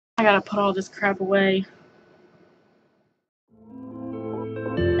I gotta put all this crap away.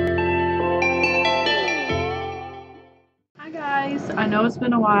 Hi guys, I know it's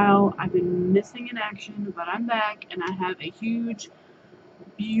been a while. I've been missing in action, but I'm back and I have a huge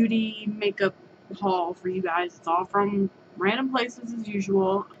beauty makeup haul for you guys. It's all from random places as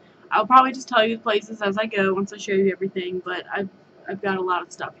usual. I'll probably just tell you the places as I go once I show you everything, but I've got a lot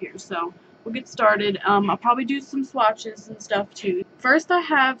of stuff here, so we'll get started. I'll probably do some swatches and stuff too. First, I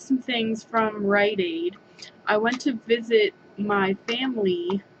have some things from Rite Aid. I went to visit my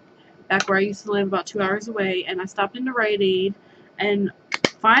family back where I used to live about 2 hours away, and I stopped into Rite Aid and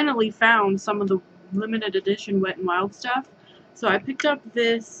finally found some of the limited edition Wet n Wild stuff. So I picked up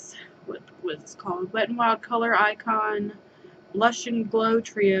this, what was it called? Wet n Wild Color Icon Blush and Glow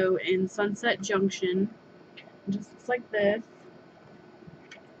Trio in Sunset Junction. It just looks like this.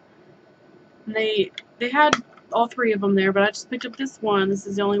 And they had all three of them there, but I just picked up this one. This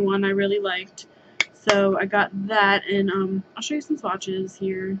is the only one I really liked. So I got that, and I'll show you some swatches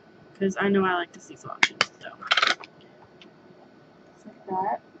here, because I know I like to see swatches. So it's like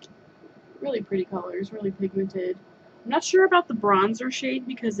that. Really pretty colors, really pigmented. I'm not sure about the bronzer shade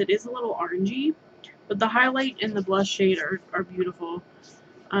because it is a little orangey, but the highlight and the blush shade are beautiful.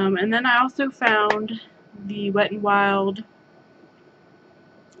 And then I also found the Wet n Wild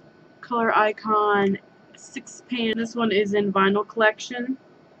Color Icon 6-pan. This one is in Vinyl Collection.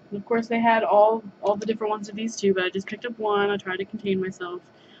 And of course, they had all the different ones of these two, but I just picked up one. I tried to contain myself.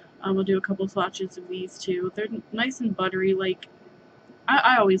 We'll do a couple swatches of these two. They're nice and buttery. Like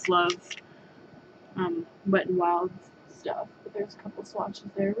I always love Wet n Wild stuff, but there's a couple swatches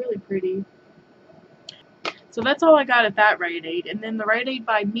there. Really pretty. So that's all I got at that Rite Aid. And then the Rite Aid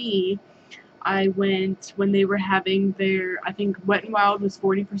by me, I went when they were having their, I think Wet n Wild was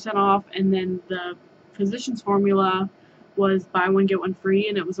 40% off, and then the Physicians Formula was buy one get one free,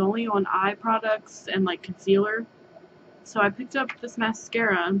 and it was only on eye products and like concealer. So I picked up this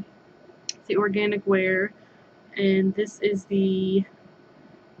mascara. It's the Organic Wear, and this is the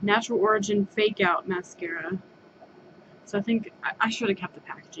Natural Origin Fake Out Mascara. So I think I should have kept the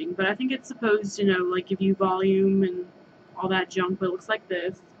packaging, but I think it's supposed to, like give you volume and all that junk, but it looks like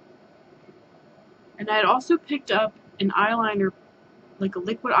this. And I had also picked up an eyeliner, like a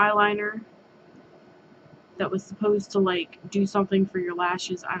liquid eyeliner that was supposed to like do something for your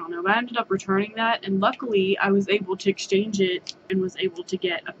lashes. I don't know, but I ended up returning that, and luckily I was able to exchange it and was able to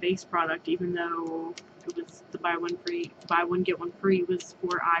get a face product, even though it was the buy one get one free was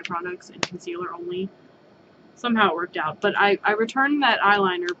for eye products and concealer only. Somehow it worked out, but I returned that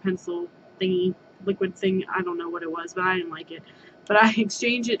eyeliner pencil thingy, liquid thing. I don't know what it was, but I didn't like it. But I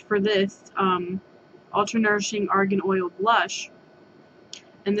exchanged it for this Ultra Nourishing Argan Oil Blush,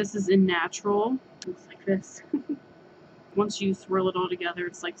 and this is in Natural. It looks like this. Once you swirl it all together,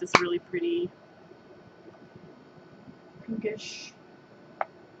 it's like this really pretty pinkish.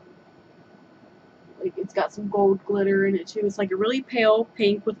 Like it's got some gold glitter in it too. It's like a really pale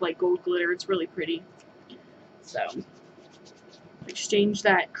pink with like gold glitter. It's really pretty. So exchange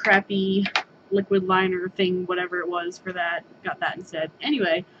that crappy liquid liner thing, whatever it was, for that. Got that instead.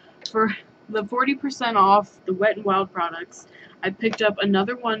 Anyway, for the 40% off the Wet n Wild products, I picked up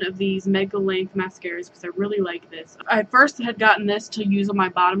another one of these Mega Length mascaras because I really like this. I first had gotten this to use on my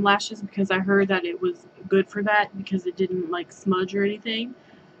bottom lashes because I heard that it was good for that because it didn't like smudge or anything.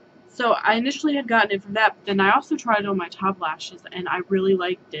 So I initially had gotten it for that, but then I also tried it on my top lashes, and I really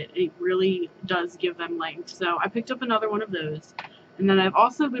liked it. It really does give them length. So I picked up another one of those. And then I've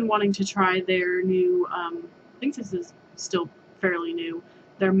also been wanting to try their new, I think this is still fairly new,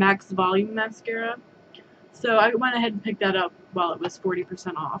 their Max Volume Mascara. So I went ahead and picked that up while it was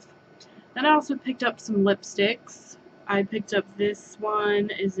 40% off. Then I also picked up some lipsticks. I picked up this one,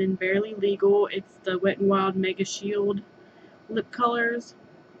 is in Barely Legal. It's the Wet n Wild Mega Shield lip colors.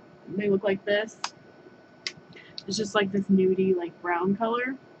 They look like this. It's just like this nudie, like brown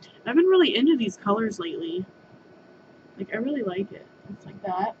color. I've been really into these colors lately. Like, I really like it. It's like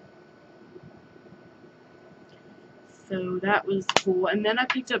that. So that was cool. And then I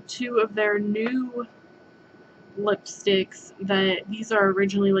picked up two of their new lipsticks. These are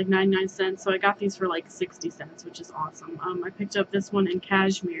originally like 99 cents, so I got these for like 60 cents, which is awesome. I picked up this one in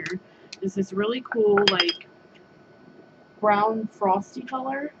Cashmere. It's this really cool, like, brown frosty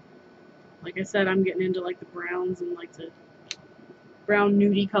color. Like I said, I'm getting into like the browns and like the brown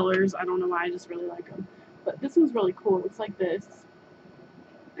nudie colors. I don't know why, I just really like them. But this one's really cool. It looks like this.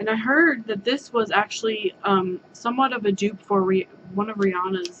 And I heard that this was actually somewhat of a dupe for one of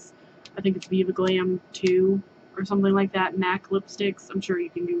Rihanna's, I think it's Viva Glam 2 or something like that, MAC lipsticks. I'm sure you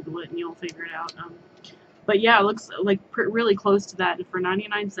can Google it and you'll figure it out. But yeah, it looks like really close to that, and for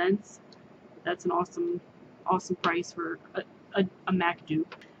 99 cents, that's an awesome price for a MAC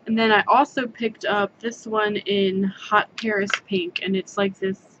dupe. And then I also picked up this one in Hot Paris Pink, and it's like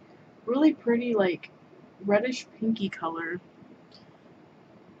this really pretty, like, reddish pinky color.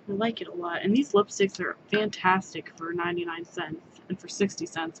 I like it a lot. And these lipsticks are fantastic for 99 cents and for 60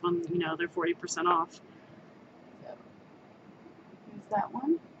 cents when, you know, they're 40% off. So, here's that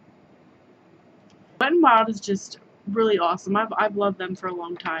one. Wet n Wild is just really awesome. I've loved them for a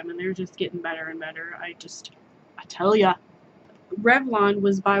long time, and they're just getting better and better. I tell ya. Revlon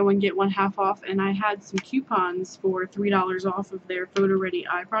was buy one get one half off, and I had some coupons for $3 off of their Photo Ready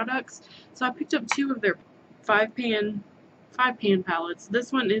eye products. So I picked up 2 of their 5-pan palettes.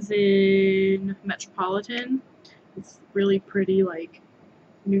 This one is in Metropolitan. It's really pretty, like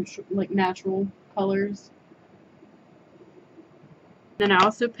neutral, like natural colors. Then I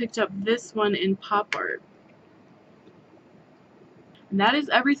also picked up this one in Pop Art. And that is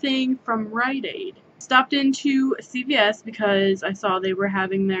everything from Rite Aid. Stopped into CVS because I saw they were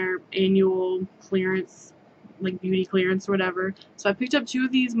having their annual clearance, like beauty clearance or whatever. So I picked up 2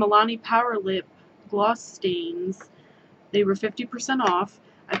 of these Milani Power Lip gloss stains. They were 50% off.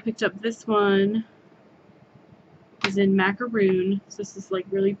 I picked up this one. It's in Macaroon. So this is like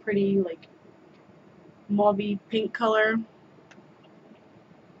really pretty, like mauvey pink color.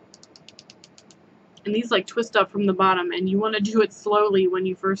 And these like twist up from the bottom, and you want to do it slowly when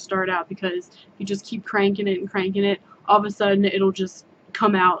you first start out, because if you just keep cranking it, all of a sudden it'll just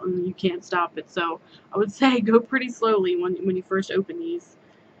come out and you can't stop it. So I would say go pretty slowly when you first open these.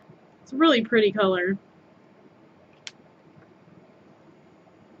 It's a really pretty color.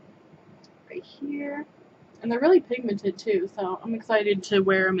 Right here. And they're really pigmented too, so I'm excited to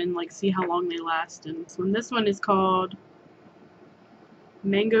wear them and like see how long they last. And this one is called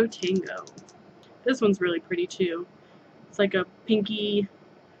Mango Tango. This one's really pretty too. It's like a pinky.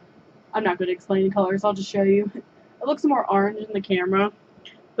 I'm not going to explain the colors, I'll just show you. It looks more orange in the camera,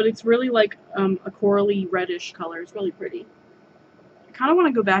 but it's really like a corally reddish color. It's really pretty. I kind of want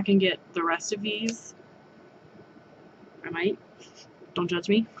to go back and get the rest of these. I might. Don't judge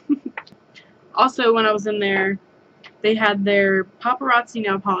me. Also, when I was in there, they had their paparazzi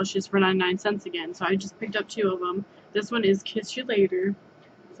nail polishes for 99 cents again, so I just picked up 2 of them. This one is Kiss You Later.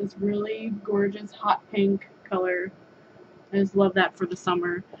 It's this really gorgeous hot pink color. I just love that for the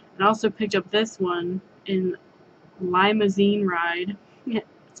summer. And I also picked up this one in Limousine Ride.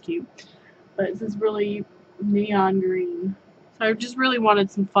 It's cute. But it's this really neon green. So I just really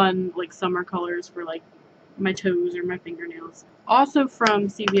wanted some fun, like, summer colors for, like, my toes or my fingernails. Also from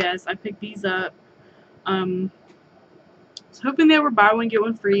CVS, I picked these up. I was hoping they were buy one get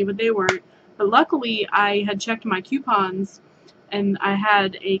one free, but they weren't. But luckily, I had checked my coupons, and I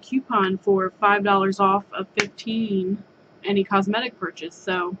had a coupon for $5 off of 15 any cosmetic purchase.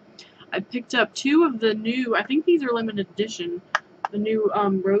 So I picked up 2 of the new, I think these are limited edition, the new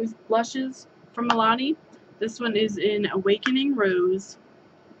rose blushes from Milani. This one is in Awakening Rose.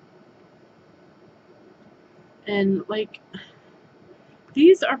 And like,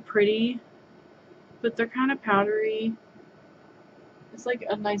 these are pretty, but they're kind of powdery. It's like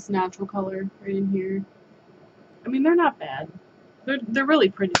a nice natural color right in here. I mean, they're not bad. They're really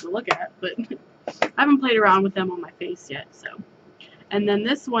pretty to look at, but I haven't played around with them on my face yet, so. And then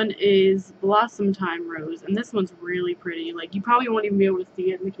this one is Blossom Time Rose, and this one's really pretty. Like, you probably won't even be able to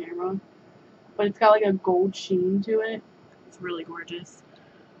see it in the camera, but it's got like a gold sheen to it. It's really gorgeous.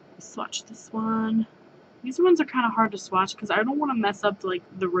 Swatch this one. These ones are kind of hard to swatch because I don't want to mess up like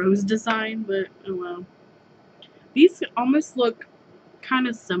the rose design, but oh well. These almost look kind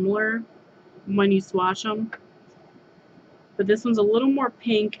of similar when you swatch them, but this one's a little more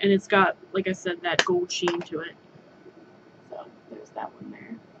pink, and it's got, like I said, that gold sheen to it. So there's that one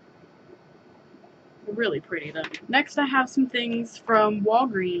there. They're really pretty though. Next, I have some things from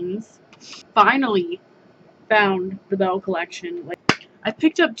Walgreens. Finally found the Belle collection. Like, I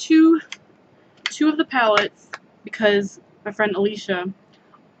picked up two of the palettes because my friend Alicia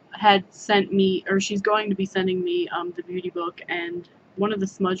had sent me, or she's going to be sending me the beauty book and one of the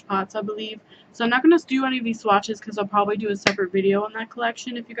smudge pots, I believe. So I'm not going to do any of these swatches because I'll probably do a separate video on that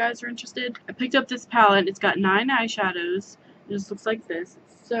collection if you guys are interested. I picked up this palette. It's got 9 eyeshadows. It just looks like this.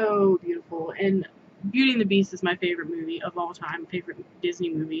 It's so beautiful. And Beauty and the Beast is my favorite movie of all time, favorite Disney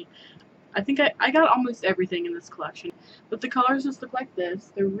movie. I think I got almost everything in this collection. But the colors just look like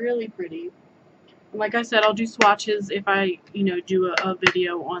this. They're really pretty. And like I said, I'll do swatches if I, do a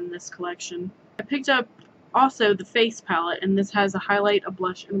video on this collection. I picked up also the face palette, and this has a highlight, a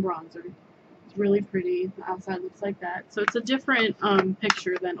blush, and a bronzer. It's really pretty. The outside looks like that. So it's a different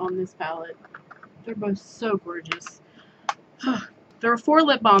picture than on this palette. They're both so gorgeous. There were 4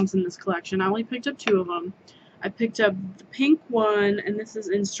 lip balms in this collection. I only picked up 2 of them. I picked up the pink one, and this is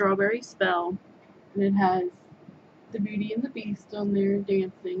in Strawberry Spell. And it has the Beauty and the Beast on there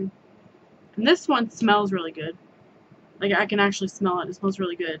dancing. And this one smells really good. Like, I can actually smell it. It smells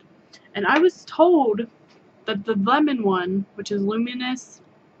really good. And I was told that the lemon one, which is Luminous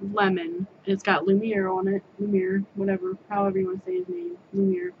Lemon, and it's got Lumiere on it. Lumiere, whatever, however you want to say his name.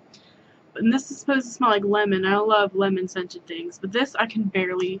 Lumiere. And this is supposed to smell like lemon. I love lemon scented things. But this, I can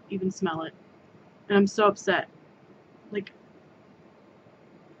barely even smell it. And I'm so upset. Like,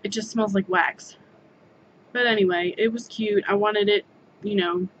 it just smells like wax. But anyway, it was cute. I wanted it, you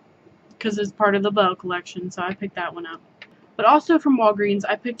know, because it's part of the Belle collection. So I picked that one up. But also from Walgreens,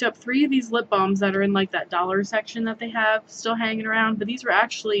 I picked up 3 of these lip balms that are in like that dollar section that they have still hanging around. But these were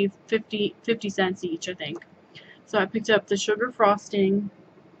actually 50 cents each, I think. So I picked up the Sugar Frosting.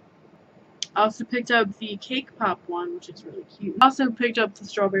 I also picked up the Cake Pop one, which is really cute. I also picked up the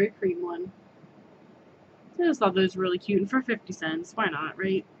Strawberry Cream one. I just thought those were really cute, and for 50 cents, why not,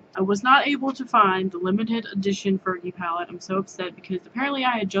 right? I was not able to find the limited edition Fergie palette. I'm so upset because apparently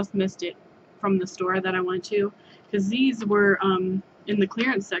I had just missed it from the store that I went to, because these were in the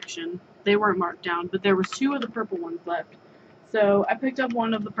clearance section. They weren't marked down, but there was 2 of the purple ones left. So I picked up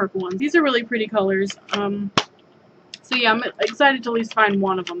 1 of the purple ones. These are really pretty colors. So yeah, I'm excited to at least find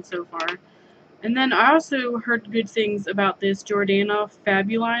 1 of them so far. And then I also heard good things about this Jordana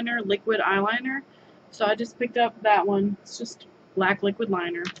Fabuliner liquid eyeliner. So I just picked up that one. It's just black liquid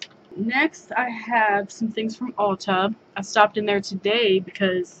liner. Next, I have some things from Ulta. I stopped in there today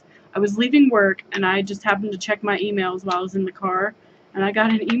because I was leaving work and I just happened to check my emails while I was in the car. And I got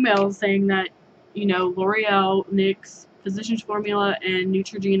an email saying that, you know, L'Oreal, NYX, Physicians Formula, and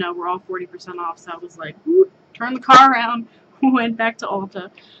Neutrogena were all 40% off. So I was like, whoop, turned the car around, went back to Ulta.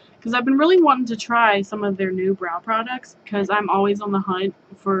 Because I've been really wanting to try some of their new brow products because I'm always on the hunt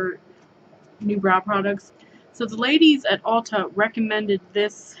for new brow products. So the ladies at Ulta recommended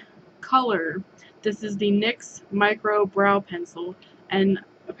this color. This is the NYX Micro Brow Pencil, and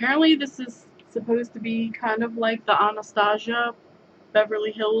apparently this is supposed to be kind of like the Anastasia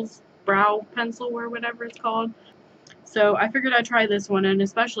Beverly Hills Brow Pencil or whatever it's called. So I figured I'd try this one, and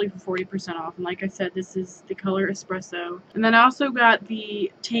especially for 40% off. And like I said, this is the color Espresso. And then I also got the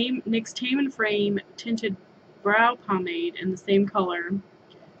NYX Tame and Frame Tinted Brow Pomade in the same color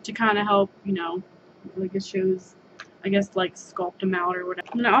to kind of help, you know, like it shows, I guess, like sculpt them out or whatever.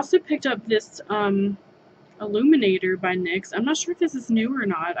 And I also picked up this illuminator by NYX. I'm not sure if this is new or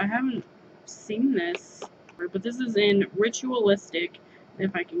not. I haven't seen this, but this is in Ritualistic. And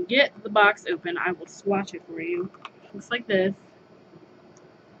if I can get the box open, I will swatch it for you. Looks like this.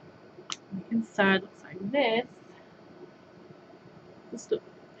 The inside looks like this. This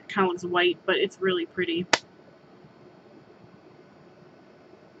kind of looks white, but it's really pretty.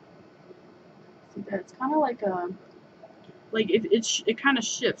 See that? It's kind of like a, like it kind of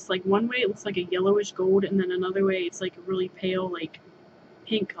shifts. Like one way it looks like a yellowish gold, and then another way it's like a really pale, like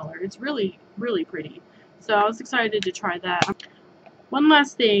pink color. It's really, really pretty. So I was excited to try that. One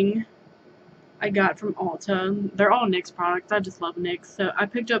last thing I got from Ulta. They're all NYX products. I just love NYX. So I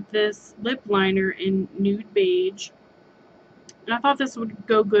picked up this lip liner in Nude Beige. And I thought this would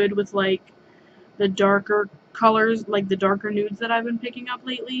go good with like the darker colors, like the darker nudes that I've been picking up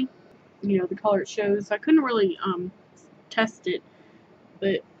lately. You know, the color it shows. So I couldn't really test it.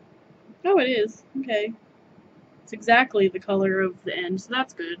 But, oh, it is. Okay. It's exactly the color of the end, so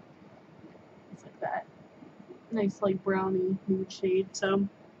that's good. It's like that. Nice, like, brownie nude shade. So,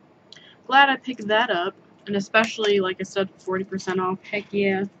 glad I picked that up, and especially, like I said, 40% off. Heck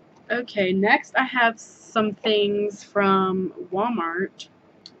yeah. Okay, next I have some things from Walmart.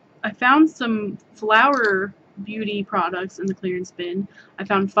 I found some flower beauty products in the clearance bin. I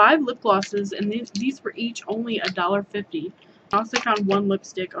found 5 lip glosses, and these were each only $1.50. I also found 1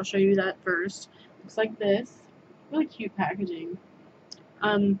 lipstick. I'll show you that first. Looks like this. Really cute packaging.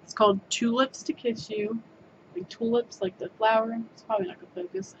 It's called Tulips to Kiss You. Like tulips, like the flower. It's probably not gonna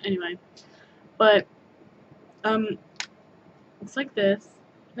focus. Anyway. But, looks like this.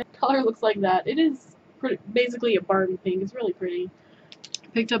 The color looks like that. It is basically a Barbie pink. It's really pretty. I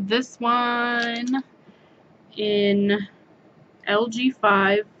picked up this one in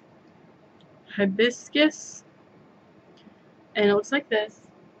LG5 Hibiscus. And it looks like this.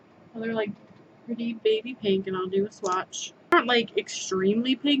 They're like pretty baby pink, and I'll do a swatch. They aren't like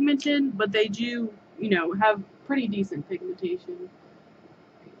extremely pigmented, but they do, you know, have pretty decent pigmentation.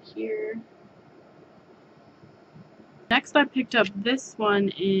 Right here. Next I picked up this one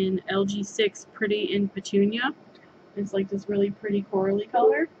in LG6 Pretty in Petunia. It's like this really pretty corally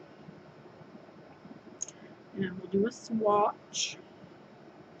color. And we'll do a swatch.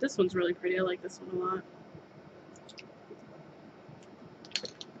 This one's really pretty. I like this one a lot.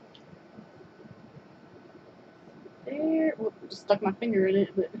 There. Whoop, just stuck my finger in it,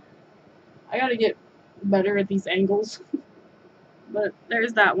 but I gotta get better at these angles. But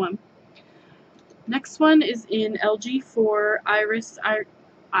there's that one. Next one is in LG4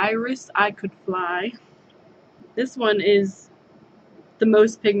 Iris I Could Fly. This one is the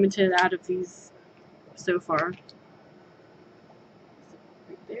most pigmented out of these so far.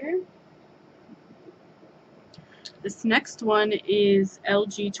 Right there. This next one is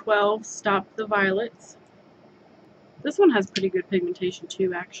LG12 Stop the Violets. This one has pretty good pigmentation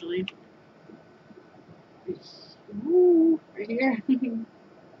too, actually. Ooh, right here.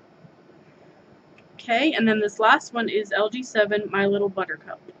 Okay, and then this last one is LG7 My Little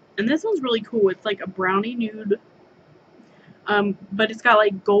Buttercup. And this one's really cool. It's like a brownie nude, but it's got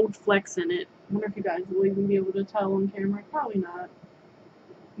like gold flecks in it. I wonder if you guys will even be able to tell on camera. Probably not.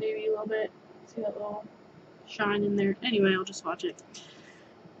 Maybe a little bit. See that little shine in there? Anyway, I'll just watch it.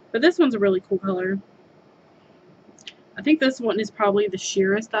 But this one's a really cool color. I think this one is probably the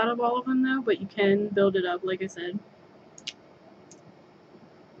sheerest out of all of them though, but you can build it up like I said.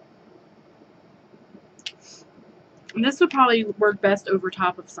 And this would probably work best over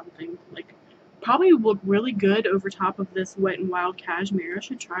top of something. Like, probably look really good over top of this Wet n Wild Cashmere. I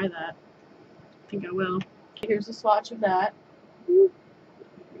should try that. I think I will. Okay, here's a swatch of that.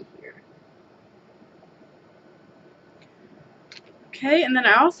 Right here. Okay, and then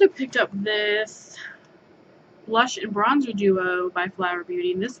I also picked up this Blush and Bronzer Duo by Flower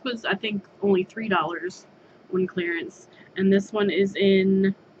Beauty. And this was, I think, only $3 on clearance. And this one is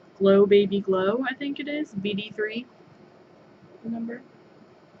in Glow Baby Glow, I think it is. BD3. Number.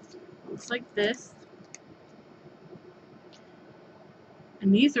 Looks like this.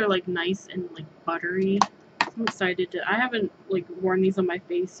 And these are like nice and like buttery. I'm excited to, I haven't like worn these on my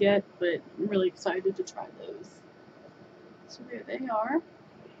face yet, but I'm really excited to try those. So there they are.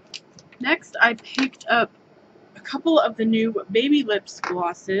 Next, I picked up a couple of the new Baby Lips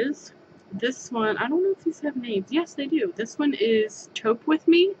glosses. This one, I don't know if these have names. Yes, they do. This one is Taupe With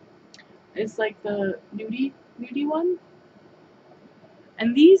Me. It's like the nudie one.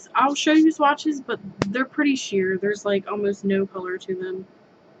 And these, I'll show you swatches, but they're pretty sheer. There's like almost no color to them.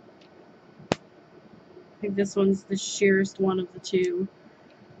 I think this one's the sheerest one of the two.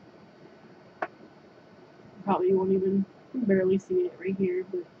 Probably won't even barely see it right here.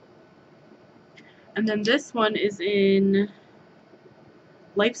 But. And then this one is in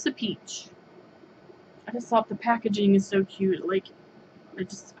Life's a Peach. I just thought the packaging is so cute. Like,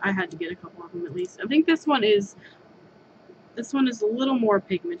 I had to get a couple of them at least. I think this one is a little more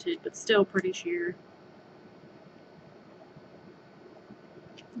pigmented, but still pretty sheer.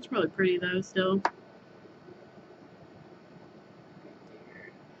 It's really pretty though, still.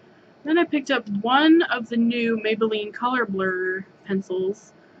 Then I picked up one of the new Maybelline Color Blur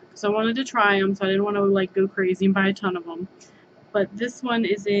pencils, because I wanted to try them, so I didn't want to like go crazy and buy a ton of them. But this one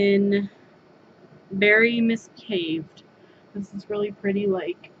is in Berry Miscaved. This is really pretty,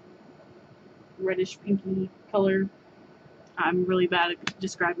 like reddish pinky color. I'm really bad at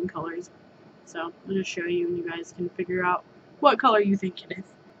describing colors, so I'll just show you and you guys can figure out what color you think it is.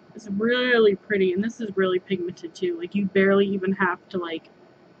 It's really pretty, and this is really pigmented too. Like, you barely even have to like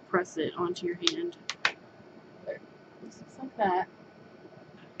press it onto your hand. There. This looks like that.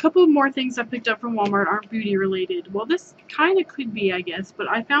 A couple more things I picked up from Walmart aren't beauty related. Well, this kind of could be, I guess, but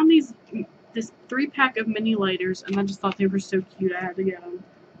I found this 3-pack of mini lighters, and I just thought they were so cute. I had to get them.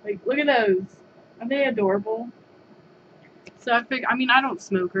 Like, look at those. Aren't they adorable? So I figured, I mean, I don't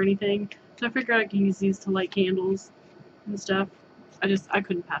smoke or anything, so I figured I could use these to light candles and stuff. I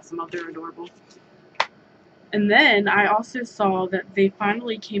couldn't pass them up. They're adorable. And then I also saw that they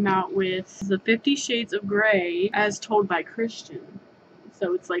finally came out with the 50 Shades of Grey as told by Christian.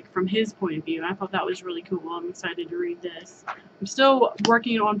 So it's like from his point of view. I thought that was really cool. I'm excited to read this. I'm still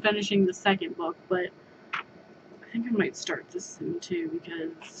working on finishing the second book, but I think I might start this soon too,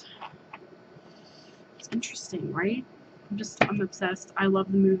 because it's interesting, right? I'm obsessed. I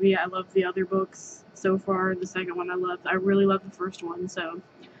love the movie. I love the other books so far. The second one I loved. I really love the first one, so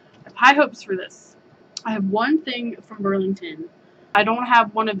I have high hopes for this. I have one thing from Burlington. I don't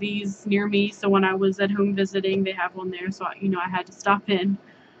have one of these near me, so when I was at home visiting, they have one there, so I had to stop in.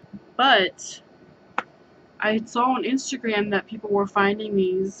 But I saw on Instagram that people were finding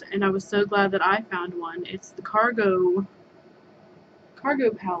these, and I was so glad that I found one. It's the Cargo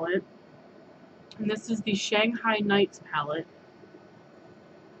palette. And this is the Shanghai Nights palette.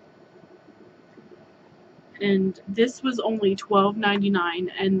 And this was only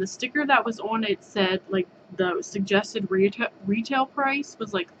 $12.99, and the sticker that was on it said, like, the suggested retail price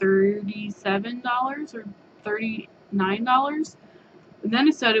was like $37 or $39, and then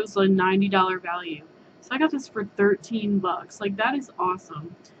it said it was a $90 value. So I got this for 13 bucks. Like, that is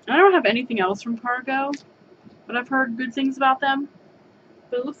awesome. And I don't have anything else from Cargo, but I've heard good things about them.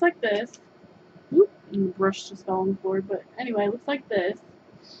 But it looks like this. Oop, and the brush just fell on the floor. But anyway, it looks like this.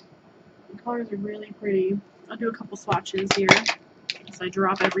 The colors are really pretty. I'll do a couple swatches here, so I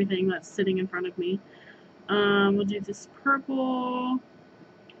drop everything that's sitting in front of me. We'll do this purple,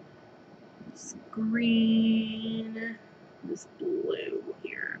 this green, this blue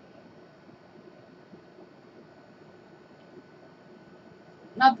here.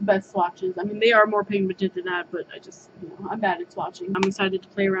 Not the best swatches. I mean, they are more pigmented than that, but I just, I'm bad at swatching. I'm excited to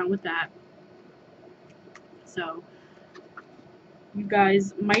play around with that. So, you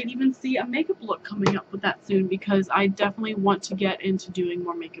guys might even see a makeup look coming up with that soon, because I definitely want to get into doing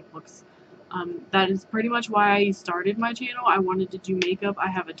more makeup looks. That is pretty much why I started my channel. I wanted to do makeup. I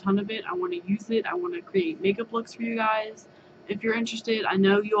have a ton of it. I want to use it. I want to create makeup looks for you guys. If you're interested, I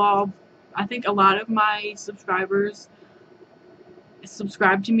know you all, I think a lot of my subscribers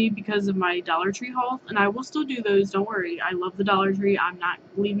subscribe to me because of my Dollar Tree hauls, and I will still do those. Don't worry. I love the Dollar Tree. I'm not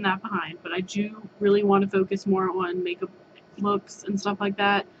leaving that behind, but I do really want to focus more on makeup looks and stuff like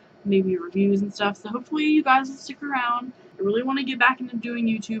that, maybe reviews and stuff. So hopefully you guys will stick around. I really want to get back into doing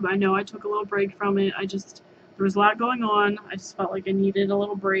YouTube. I know I took a little break from it. There was a lot going on. I just felt like I needed a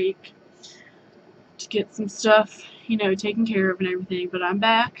little break to get some stuff, taken care of and everything. But I'm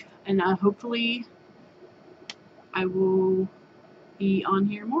back, and hopefully I will be on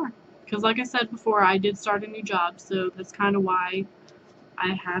here more. Because like I said before, I did start a new job, so that's kind of why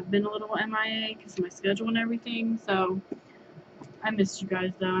I have been a little MIA, because of my schedule and everything. So I missed you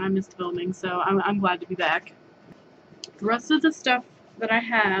guys though, and I missed filming, so I'm glad to be back. The rest of the stuff that I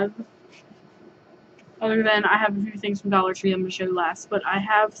have, other than I have a few things from Dollar Tree I'm going to show you last, but I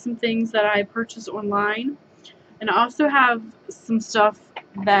have some things that I purchased online, and I also have some stuff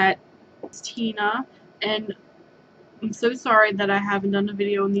that Tina, and I'm so sorry that I haven't done a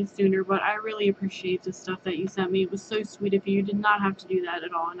video on these sooner, but I really appreciate the stuff that you sent me. It was so sweet of you. You did not have to do that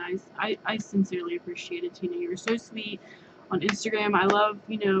at all, and I sincerely appreciate it, Tina. You were so sweet on Instagram. I love,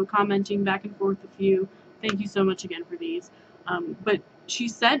 commenting back and forth with you. Thank you so much again for these. But she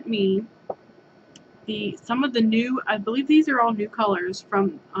sent me some of the new, I believe these are all new colors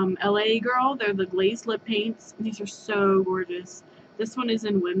from LA Girl. They're the glazed lip paints. These are so gorgeous. This one is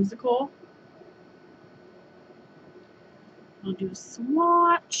in Whimsical. I'll do a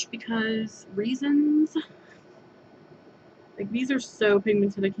swatch because reasons. Like, these are so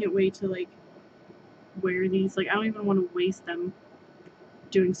pigmented. I can't wait to wear these. I don't even want to waste them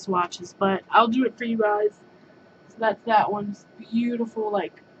doing swatches, but I'll do it for you guys. So that's that one. It's beautiful,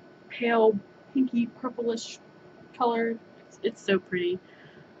 pale pinky purplish color. It's so pretty.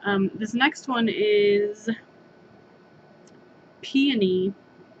 This next one is peony,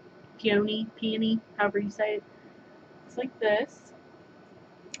 however you say it. It's like this,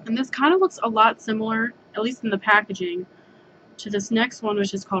 and this kind of looks a lot similar, at least in the packaging, to this next one,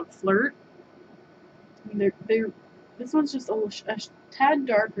 which is called Flirt. I mean, this one's just a tad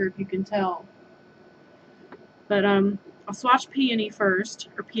darker, if you can tell. But I'll swatch peony first,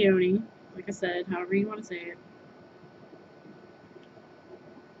 or peony, like I said, however you want to say it.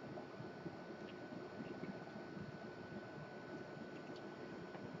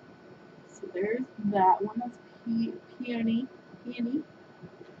 So there's that one. That's peony.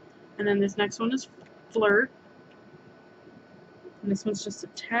 And then this next one is Flirt. And this one's just a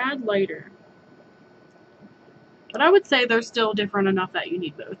tad lighter. But I would say they're still different enough that you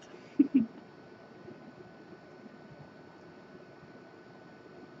need both.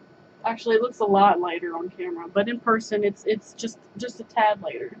 Actually, it looks a lot lighter on camera, but in person it's just a tad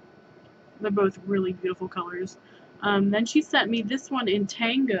lighter. They're both really beautiful colors. Then she sent me this one in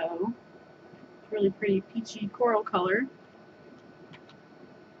Tango. It's really pretty peachy coral color.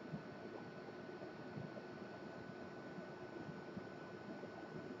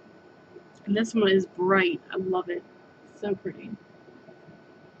 And this one is bright. I love it. So pretty.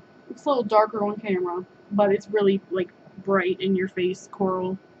 Looks a little darker on camera, but it's really bright in your face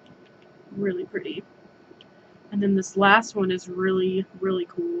coral. Really pretty. And then this last one is really, really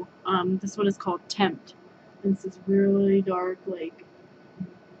cool. This one is called Tempt. And this is really dark,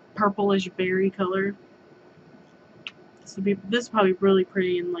 purplish berry color. This is probably really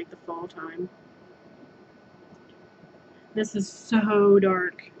pretty in the fall time. This is so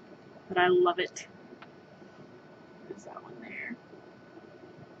dark, but I love it. There's that one there.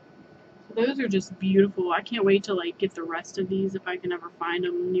 So those are just beautiful. I can't wait to get the rest of these if I can ever find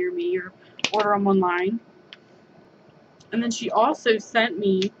them near me or order them online. And then she also sent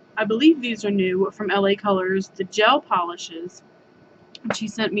me, I believe these are new from LA Colors, the gel polishes. And she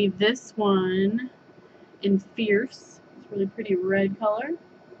sent me this one in Fierce. It's a really pretty red color.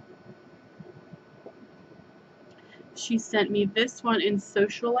 She sent me this one in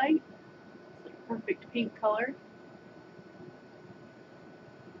Socialite. It's like a perfect pink color.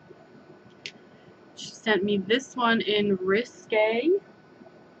 She sent me this one in Risque.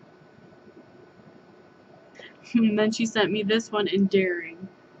 And then she sent me this one in Daring.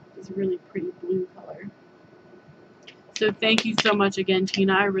 It's a really pretty blue color. So thank you so much again,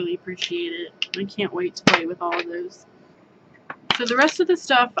 Tina. I really appreciate it. I can't wait to play with all of those. So the rest of the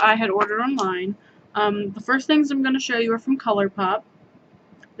stuff I had ordered online. The first things I'm going to show you are from ColourPop.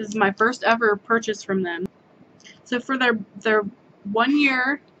 This is my first ever purchase from them. So for their 1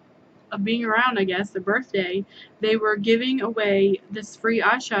 year of being around, I guess, their birthday, they were giving away this free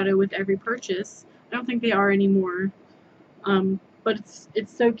eyeshadow with every purchase. I don't think they are anymore. But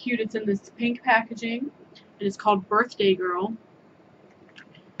it's so cute. It's in this pink packaging, and it's called Birthday Girl.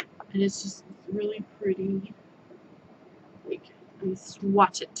 And it's just really pretty. Like, let me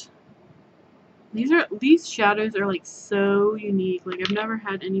swatch it. These shadows are like so unique. Like, I've never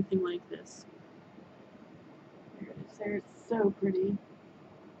had anything like this. There it is. There, it's so pretty.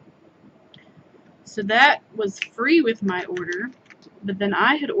 So that was free with my order, but then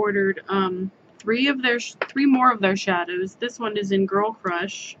I had ordered three more of their shadows. This one is in Girl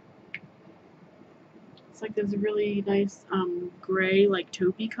Crush. It's like this really nice gray, like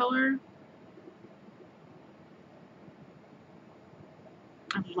taupey color.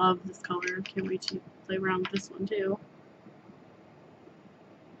 I love this color. Can't wait to play around with this one too.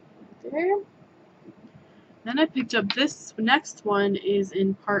 Right there. Then I picked up this next one is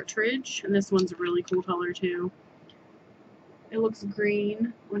in Partridge, and this one's a really cool color too. It looks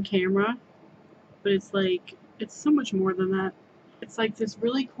green on camera, but it's so much more than that. It's like this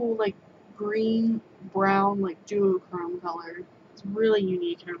really cool like green brown like duochrome color. It's really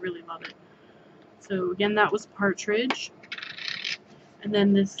unique and I really love it. So again, that was Partridge. And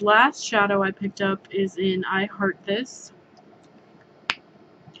then this last shadow I picked up is in I Heart This.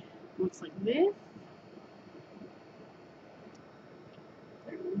 Looks like this.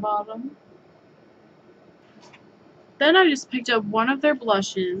 There at the bottom. Then I just picked up one of their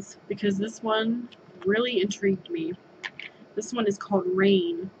blushes because this one really intrigued me. This one is called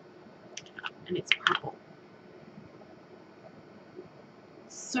Rain, and it's purple.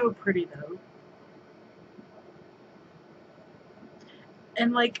 So pretty though.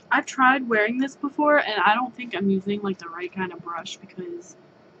 And like, I've tried wearing this before, and I don't think I'm using like the right kind of brush because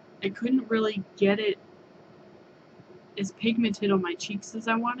I couldn't really get it as pigmented on my cheeks as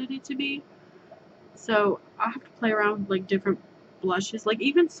I wanted it to be. So I have to play around with like different blushes. Like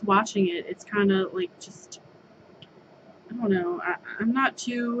even swatching it, it's kind of like just, I don't know. I'm not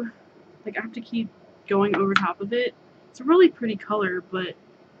too, like I have to keep going over top of it. It's a really pretty color, but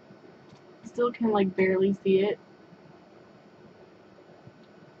I still can like barely see it.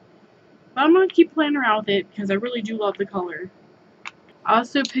 But I'm going to keep playing around with it because I really do love the color. I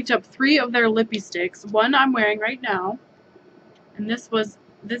also picked up 3 of their lippy sticks. One I'm wearing right now. And this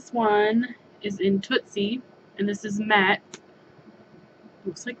one is in Tootsie. And this is matte.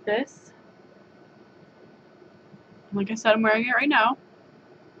 Looks like this. Like I said, I'm wearing it right now.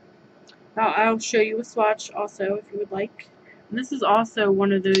 I'll show you a swatch also if you would like. And this is also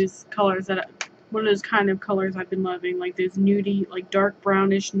one of those colors one of those kind of colors I've been loving, like those nudie, like dark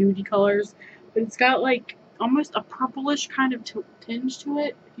brownish nudie colors. But it's got like almost a purplish kind of tinge to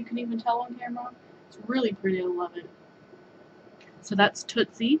it, if you can even tell on camera. It's really pretty. I love it. So that's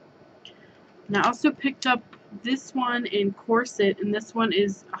Tootsie. And I also picked up this one in Corset, and this one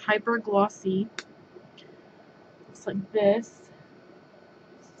is hyper glossy. Looks like this.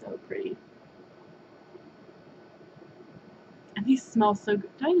 So pretty. And these smell so good.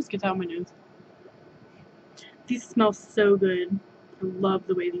 Did I just get that on my nose? These smell so good. I love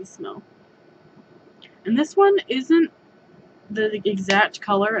the way these smell. And this one isn't the exact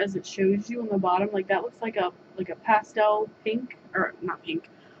color as it shows you on the bottom. Like that looks like a pastel pink, or not pink,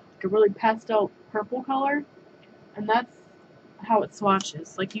 like a really pastel purple color. And that's how it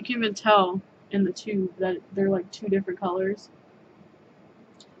swatches. Like you can even tell in the tube that they're like 2 different colors.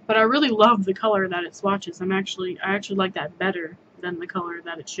 But I really love the color that it swatches. I actually like that better than the color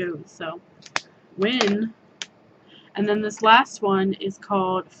that it shows. So win. And then this last one is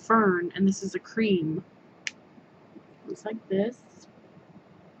called Fern, and this is a cream. Looks like this.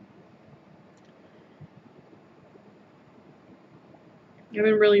 I've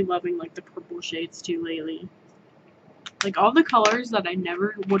been really loving like the purple shades too lately. Like all the colors that I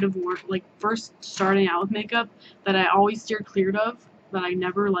never would have worn, like first starting out with makeup, that I always steered clear of, that I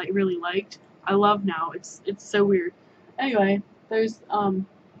never really liked, I love now. It's so weird. Anyway, there's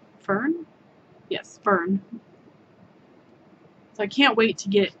Fern? Yes, Fern. So I can't wait to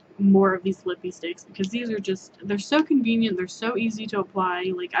get more of these lippy sticks because these are just, they're so convenient, they're so easy to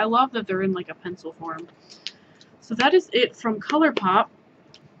apply. Like I love that they're in like a pencil form. So that is it from ColourPop.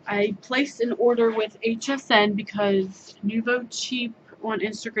 I placed an order with HSN because Nouveau Cheap on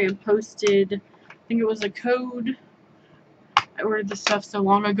Instagram posted, I think it was a code. I ordered this stuff so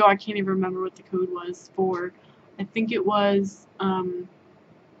long ago I can't even remember what the code was for. I think it was $20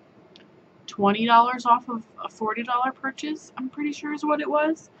 off of a $40 purchase, I'm pretty sure is what it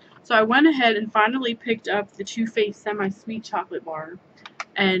was. So I went ahead and finally picked up the Too Faced Semi-Sweet Chocolate Bar.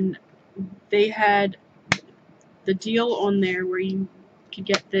 And they had the deal on there where you could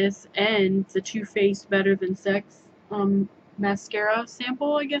get this and the Too Faced Better Than Sex mascara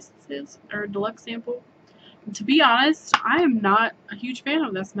sample, I guess it is, or deluxe sample. And to be honest, I am not a huge fan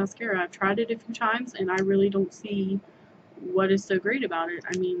of this mascara. I've tried it a few times and I really don't see what is so great about it.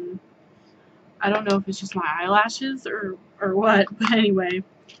 I mean, I don't know if it's just my eyelashes or what, but anyway,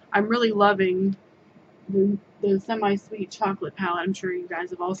 I'm really loving the Semi-Sweet Chocolate palette. I'm sure you guys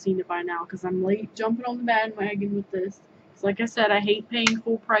have all seen it by now because I'm late jumping on the bandwagon with this. So like I said, I hate paying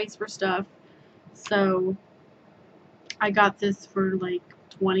full price for stuff. So I got this for like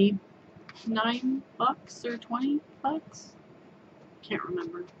 $29 or 20 bucks. Can't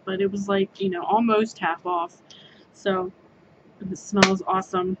remember, but it was like, you know, almost half off. So it smells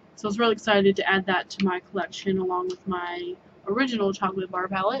awesome. So I was really excited to add that to my collection along with my original chocolate bar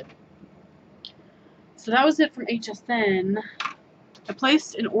palette. So that was it from HSN. I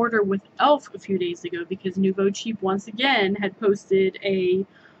placed an order with e.l.f. a few days ago because Nouveau Cheap once again had posted a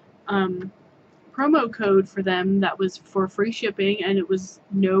promo code for them that was for free shipping, and it was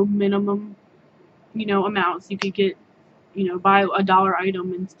no minimum, you know, amounts. You could get, you know, buy a $1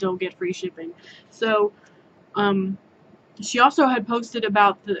 item and still get free shipping. So she also had posted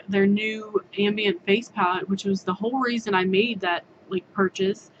about their new ambient face palette, which was the whole reason I made that like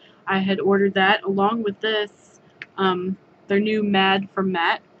purchase. I had ordered that along with this, their new Mad from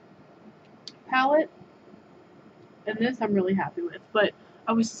Matte palette, and this I'm really happy with. But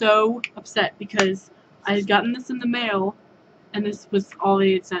I was so upset because I had gotten this in the mail, and this was all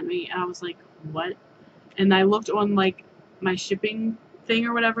they had sent me, and I was like, what? And I looked on like my shipping thing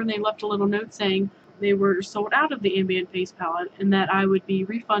or whatever, and they left a little note saying they were sold out of the ambient face palette and that I would be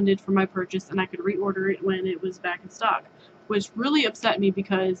refunded for my purchase and I could reorder it when it was back in stock, which really upset me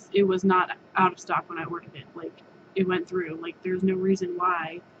because it was not out of stock when I ordered it. Like, it went through. Like, there's no reason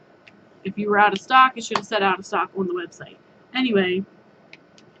why. If you were out of stock, it should have said out of stock on the website. Anyway,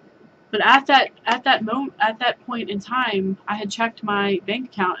 but at that point in time, I had checked my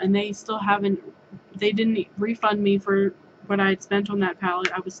bank account and they still haven't, they didn't refund me for what I had spent on that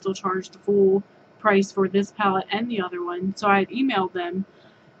palette. I was still charged the full price for this palette and the other one. So I had emailed them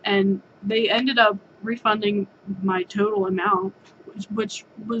and they ended up refunding my total amount, which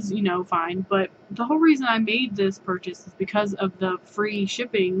was, you know, fine. But the whole reason I made this purchase is because of the free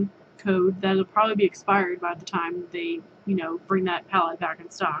shipping code that'll probably be expired by the time they, you know, bring that palette back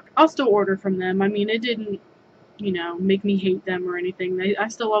in stock. I'll still order from them. I mean, it didn't, you know, make me hate them or anything. I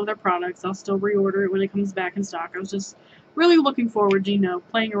still love their products. I'll still reorder it when it comes back in stock. I was just really looking forward to, you know,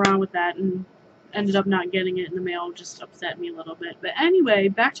 playing around with that, and ended up not getting it in the mail. Just upset me a little bit. But anyway,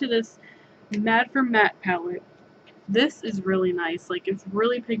 back to this Mad for Matte palette. This is really nice. Like, it's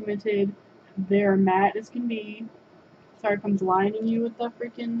really pigmented. They're matte as can be. Sorry if I'm blinding you with the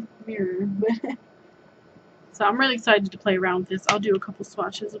freaking mirror. But so I'm really excited to play around with this. I'll do a couple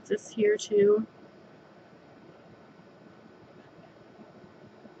swatches of this here too.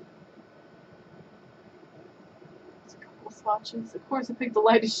 Swatches. Of course, I picked the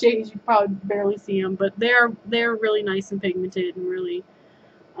lightest shades. You probably barely see them, but they're really nice and pigmented and really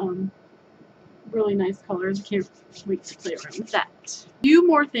really nice colors. I can't wait to play around with that. A few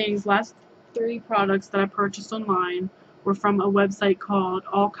more things. Last 3 products that I purchased online were from a website called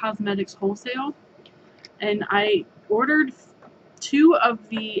All Cosmetics Wholesale, and I ordered 2 of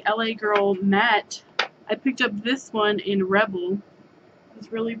the LA Girl matte. I picked up this one in Rebel.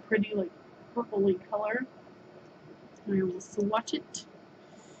 It's really pretty, like purpley color. I will swatch it.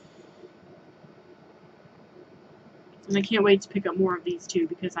 And I can't wait to pick up more of these too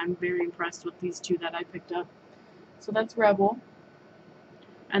because I'm very impressed with these 2 that I picked up. So that's Rebel.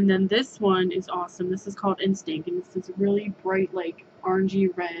 And then this one is awesome. This is called Instinct, and this is really bright, like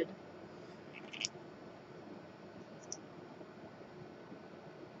orangey red.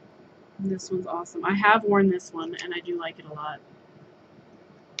 This one's awesome. I have worn this one, and I do like it a lot.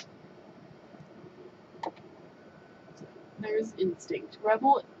 There's Instinct.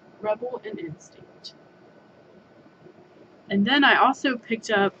 Rebel and Instinct. And then I also picked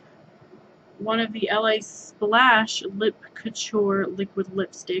up one of the LA Splash Lip Couture liquid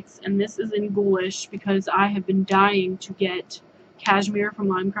lipsticks, and this is in Ghoulish because I have been dying to get Cashmere from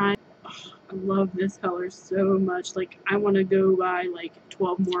Lime Crime. I love this color so much. Like, I want to go buy like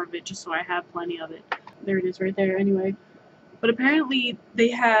 12 more of it just so I have plenty of it. There it is right there anyway. But apparently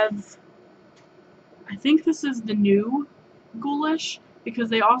they have, I think this is the new Ghoulish, because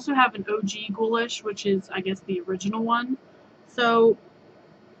they also have an OG Ghoulish, which is, I guess, the original one. So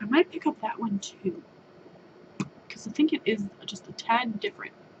I might pick up that one too, because I think it is just a tad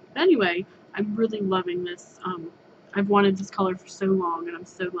different. But anyway, I'm really loving this. I've wanted this color for so long, and I'm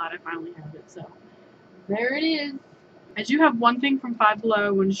so glad I finally have it. So there it is. I do have one thing from Five Below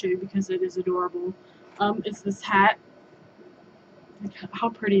I want to show you because it is adorable. It's this hat. Like, how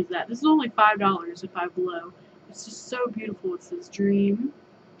pretty is that? This is only $5 at Five Below. It's just so beautiful. It says Dream.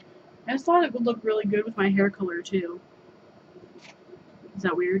 I just thought it would look really good with my hair color too. Is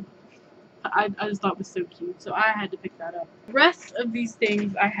that weird? I just thought it was so cute, so I had to pick that up. The rest of these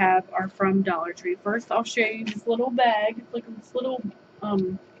things I have are from Dollar Tree. First, I'll show you this little bag. It's like this little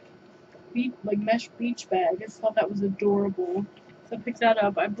mesh beach bag. I just thought that was adorable, so I picked that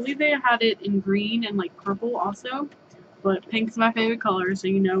up. I believe they had it in green and like purple also, but pink's my favorite color, so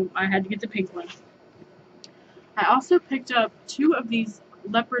you know I had to get the pink one. I also picked up 2 of these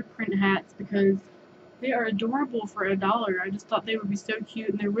leopard print hats because they are adorable for $1. I just thought they would be so cute,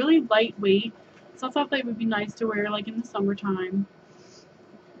 and they're really lightweight, so I thought they would be nice to wear like in the summertime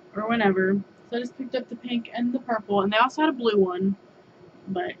or whenever. So I just picked up the pink and the purple, and they also had a blue one,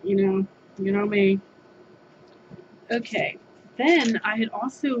 but you know me. Okay, then I had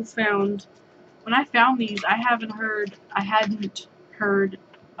also found, when I found these, I hadn't heard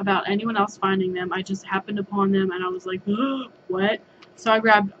about anyone else finding them. I just happened upon them, and I was like, oh, what? So I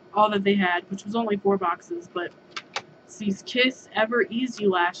grabbed all that they had, which was only 4 boxes, but it's these Kiss Ever Easy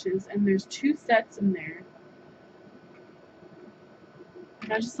lashes, and there's 2 sets in there.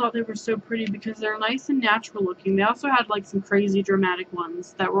 And I just thought they were so pretty because they're nice and natural looking. They also had like some crazy dramatic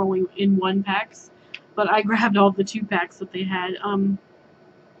ones that were only in 1 packs, but I grabbed all the 2 packs that they had.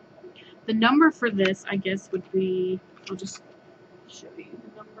 The number for this, I guess, would be, I'll just show you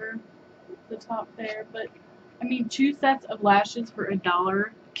the number at the top there, but I mean, 2 sets of lashes for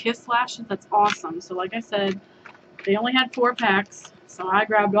 $1. Kiss lashes, that's awesome. So like I said, they only had 4 packs, so I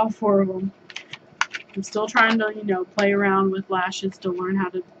grabbed all 4 of them. I'm still trying to, play around with lashes to learn how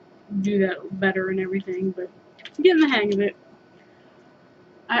to do that better and everything, but I'm getting the hang of it.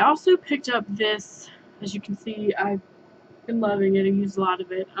 I also picked up this, as you can see, I've been loving it. I used a lot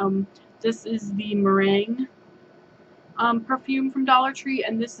of it. This is the Meringue perfume from Dollar Tree,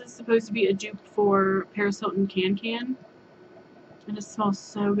 and this is supposed to be a dupe for Paris Hilton Can Can, and it smells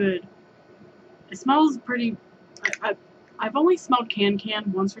so good. It smells pretty. I've only smelled Can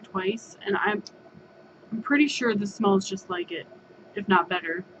Can once or twice, and I'm pretty sure this smells just like it, if not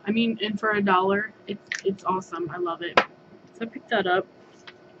better. I mean, and for $1, it's awesome. I love it. So I picked that up.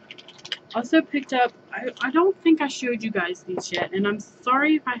 Also picked up, I don't think I showed you guys these yet, and I'm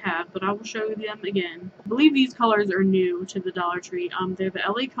sorry if I have, but I will show you them again. I believe these colors are new to the Dollar Tree. They're the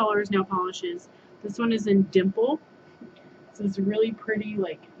LA Colors nail polishes. This one is in Dimple. So it's really pretty,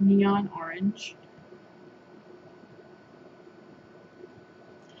 like, neon orange.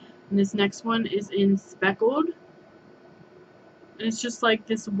 And this next one is in Speckled. And it's just like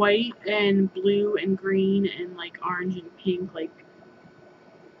this white and blue and green and like orange and pink, like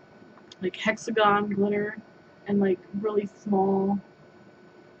hexagon glitter, and like really small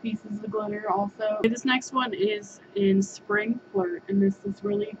pieces of glitter also. This next one is in Spring Flirt, and this is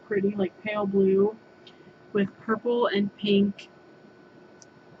really pretty, like pale blue with purple and pink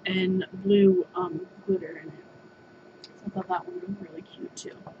and blue glitter in it. So I thought that one was really cute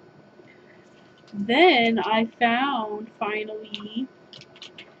too. Then I found, finally,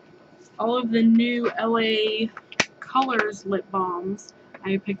 all of the new LA Colors lip balms.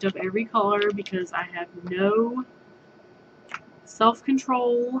 I picked up every color because I have no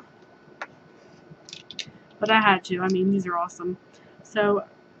self-control, but I had to. I mean, these are awesome. So,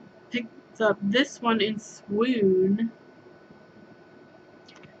 picked up this one in Swoon,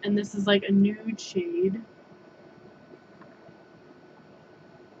 and this is like a nude shade.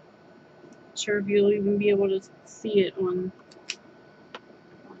 Not sure if you'll even be able to see it on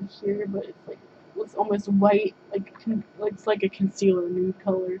here, but it's like, looks almost white, it's like a concealer nude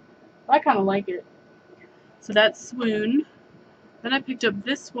color. I kind of like it. So that's Swoon. Then I picked up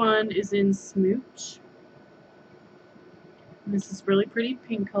this one, is in Smooch. And this is really pretty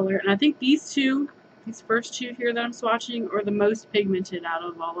pink color. And I think these first two here that I'm swatching are the most pigmented out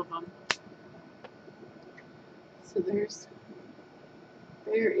of all of them. So there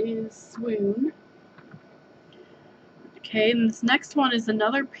is Swoon. Okay, and this next one is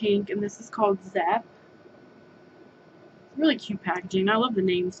another pink, and this is called Zap. Really cute packaging. I love the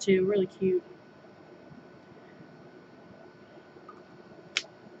names too. Really cute.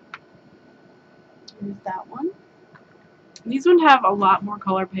 There's that one. And these ones have a lot more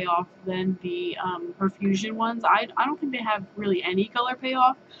color payoff than the Perfusion ones. I don't think they have really any color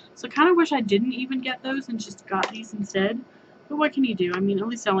payoff, so I kind of wish I didn't even get those and just got these instead. But what can you do? I mean, at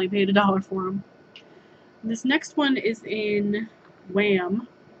least I only paid $1 for them. And this next one is in Wham,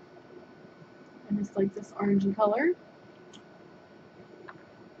 and it's like this orangey color.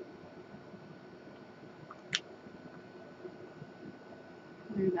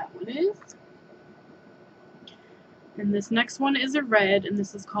 There that one is. And this next one is a red, and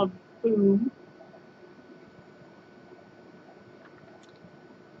this is called Boom.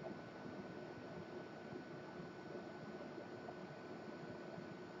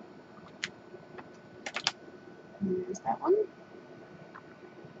 And there's that one.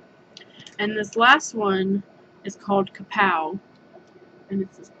 And this last one is called Kapow, and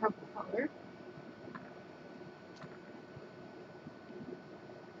it's this purple color.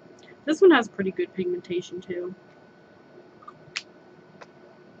 This one has pretty good pigmentation too.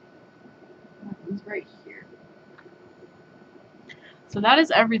 That one's right here. So that is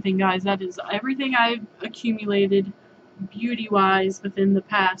everything, guys. That is everything I've accumulated beauty-wise within the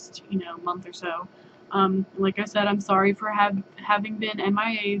past, month or so. Like I said, I'm sorry for having been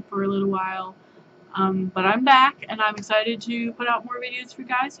MIA for a little while. But I'm back, and I'm excited to put out more videos for you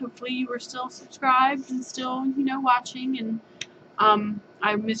guys. Hopefully you are still subscribed and still, watching. And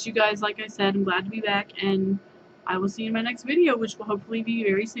I miss you guys, like I said. I'm glad to be back, and I will see you in my next video, which will hopefully be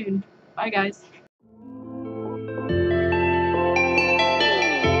very soon. Bye, guys.